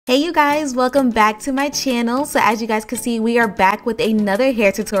Hey you guys, welcome back to my channel. So as you guys can see, we are back with another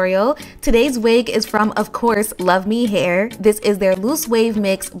hair tutorial. Today's wig is from, of course, LUVMEHAIR. This is their loose wave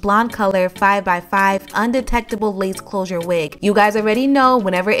mix blonde color 5x5 undetectable lace closure wig. You guys already know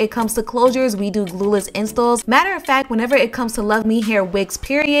whenever it comes to closures, we do glueless installs. Matter of fact, whenever it comes to LUVMEHAIR wigs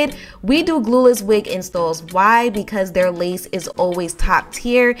period, we do glueless wig installs. Why? Because their lace is always top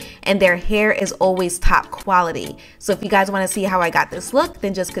tier and their hair is always top quality. So if you guys want to see how I got this look,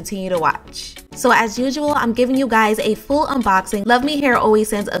 then just continue to watch. So as usual, I'm giving you guys a full unboxing. LUVMEHAIR always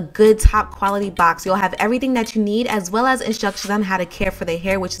sends a good top quality box. You'll have everything that you need as well as instructions on how to care for the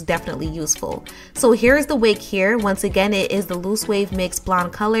hair, which is definitely useful. So here is the wig here. Once again, it is the loose wave mix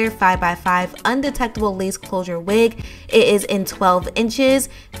blonde color 5x5 undetectable lace closure wig. It is in 12 inches.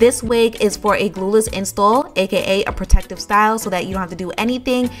 This wig is for a glueless install, aka a protective style, so that you don't have to do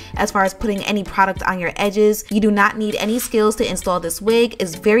anything as far as putting any product on your edges. You do not need any skills to install this wig.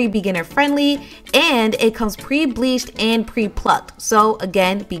 It's very beginner friendly and it comes pre-bleached and pre-plucked. So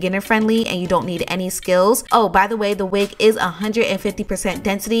again, beginner friendly and you don't need any skills. Oh, by the way, the wig is 150%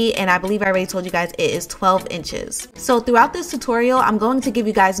 density and I believe I already told you guys it is 12 inches. So throughout this tutorial, I'm going to give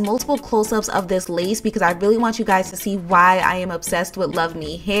you guys multiple close-ups of this lace because I really want you guys to see why I am obsessed with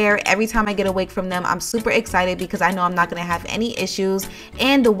LUVMEHAIR. Every time I get a wig from them, I'm super excited because I know I'm not going to have any issues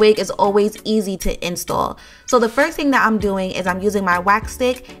and the wig is always easy to install. So the first thing that I'm doing is I'm using my wax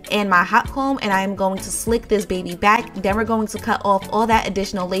stick and my hot comb and I am going to slick this baby back. Then we're going to cut off all that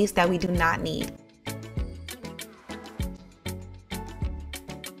additional lace that we do not need.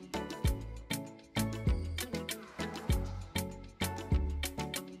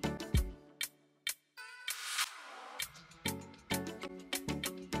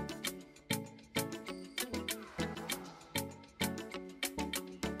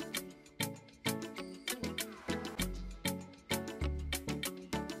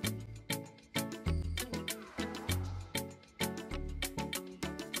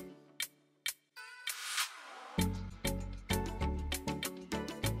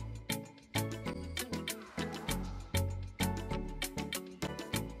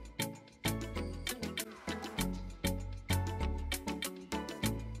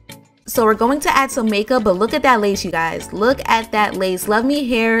 So we're going to add some makeup, but look at that lace, you guys. Look at that lace.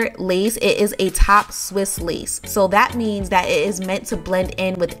 LUVMEHAIR lace, it is a top Swiss lace. So that means that it is meant to blend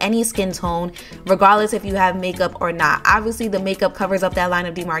in with any skin tone, regardless if you have makeup or not. Obviously, the makeup covers up that line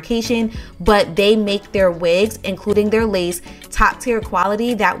of demarcation, but they make their wigs, including their lace, top tier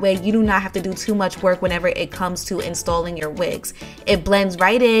quality. That way you do not have to do too much work whenever it comes to installing your wigs. It blends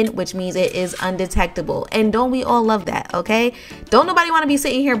right in, which means it is undetectable. And don't we all love that, okay? Don't nobody want to be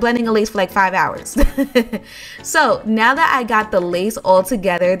sitting here blending a lace for like 5 hours. So now that I got the lace all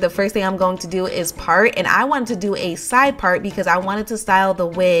together, the first thing I'm going to do is part, and I wanted to do a side part because I wanted to style the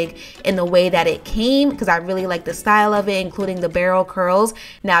wig in the way that it came because I really like the style of it, including the barrel curls.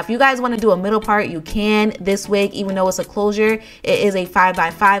 Now if you guys want to do a middle part, you can. This wig, even though it's a closure, it is a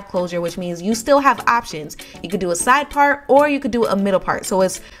 5x5 closure, which means you still have options. You could do a side part or you could do a middle part, so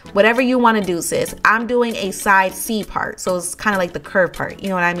it's whatever you want to do, sis. I'm doing a side C part, so it's kind of like the curve part, you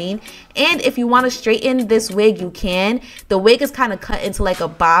know what I mean? And if you want to straighten this wig, you can. The wig is kind of cut into like a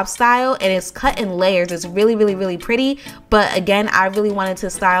bob style and it's cut in layers. It's really, really, really pretty. But again, I really wanted to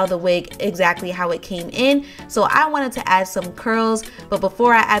style the wig exactly how it came in. So I wanted to add some curls. But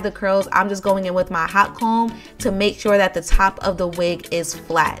before I add the curls, I'm just going in with my hot comb to make sure that the top of the wig is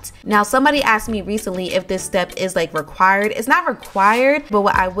flat. Now, somebody asked me recently if this step is like required. It's not required, but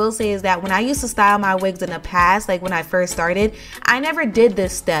what I will say is that when I used to style my wigs in the past, like when I first started, I never did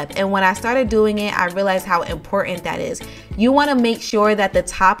this step. And when I started doing it, I realized how important that is. You want to make sure that the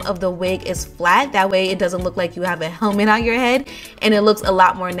top of the wig is flat. That way it doesn't look like you have a helmet on your head and it looks a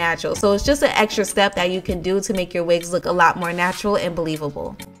lot more natural. So it's just an extra step that you can do to make your wigs look a lot more natural and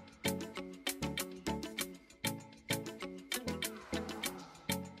believable.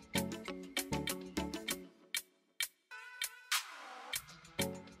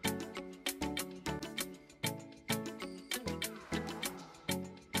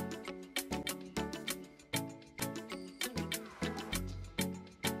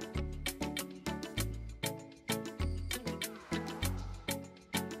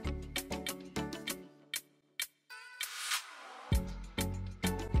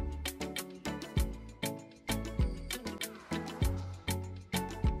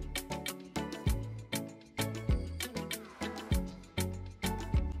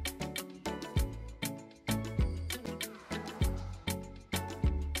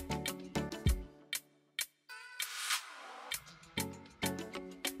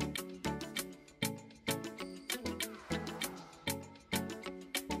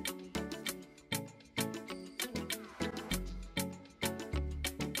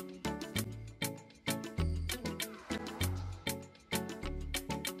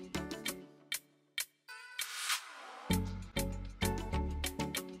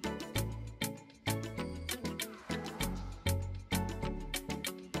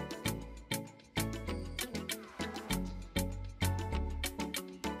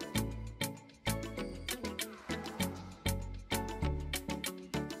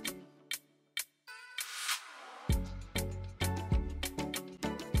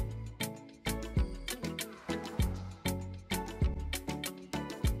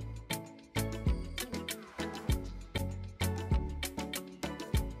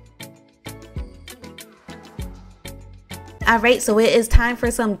 Alright, so it is time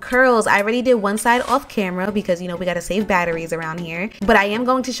for some curls. I already did one side off camera because, you know, we gotta save batteries around here. But I am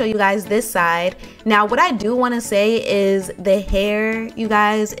going to show you guys this side. Now, what I do want to say is the hair, you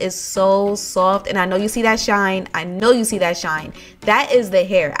guys, is so soft. And I know you see that shine. I know you see that shine. That is the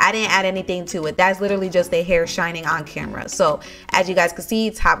hair. I didn't add anything to it. That's literally just the hair shining on camera. So, as you guys can see,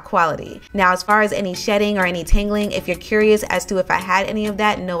 top quality. Now, as far as any shedding or any tangling, if you're curious as to if I had any of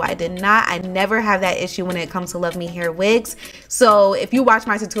that, no, I did not. I never have that issue when it comes to LUVMEHAIR wigs. So if you watch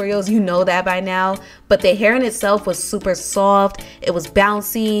my tutorials, you know that by now. But the hair in itself was super soft. It was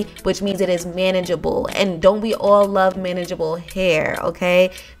bouncy, which means it is manageable. And don't we all love manageable hair, okay?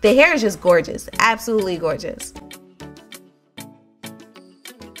 The hair is just gorgeous, absolutely gorgeous.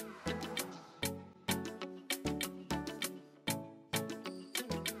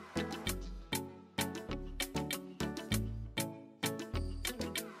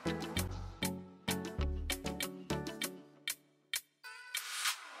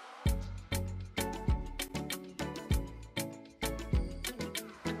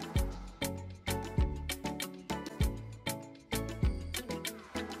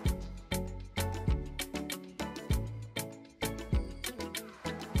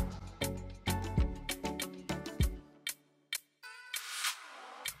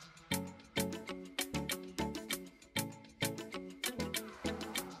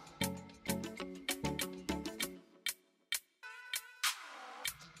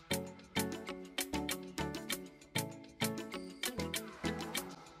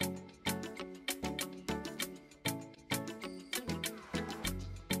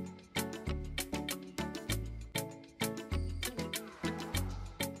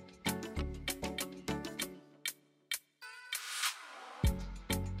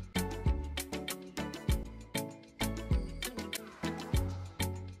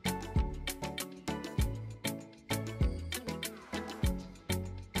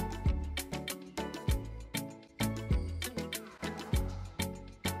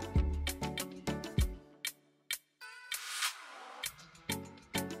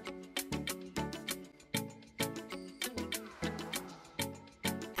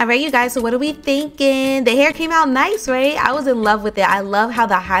 All right, you guys, so what are we thinking? The hair came out nice, right? I was in love with it. I love how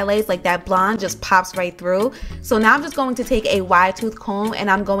the highlights, like that blonde, just pops right through. So now I'm just going to take a wide tooth comb and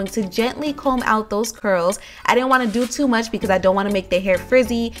I'm going to gently comb out those curls. I didn't want to do too much because I don't want to make the hair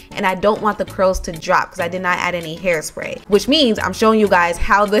frizzy and I don't want the curls to drop because I did not add any hairspray, which means I'm showing you guys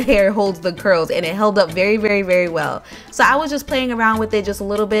how the hair holds the curls, and it held up very, very, very well. So I was just playing around with it just a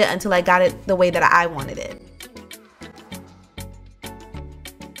little bit until I got it the way that I wanted it.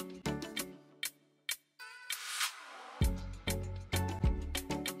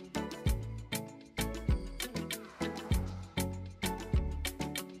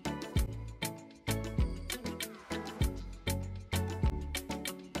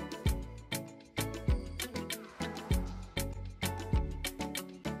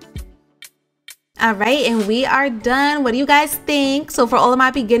 All right, and we are done. What do you guys think? So for all of my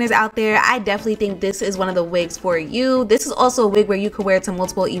beginners out there, I definitely think this is one of the wigs for you. This is also a wig where you could wear to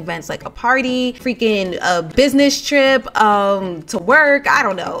multiple events, like a party, freaking a business trip, to work, I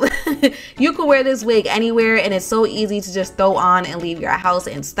don't know. You could wear this wig anywhere and it's so easy to just throw on and leave your house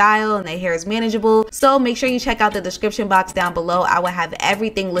in style, and the hair is manageable. So make sure you check out the description box down below. I will have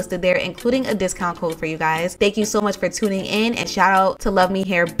everything listed there, including a discount code for you guys. Thank you so much for tuning in, and shout out to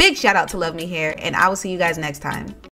LUVMEHAIR. Big shout out to LUVMEHAIR, and I will see you guys next time.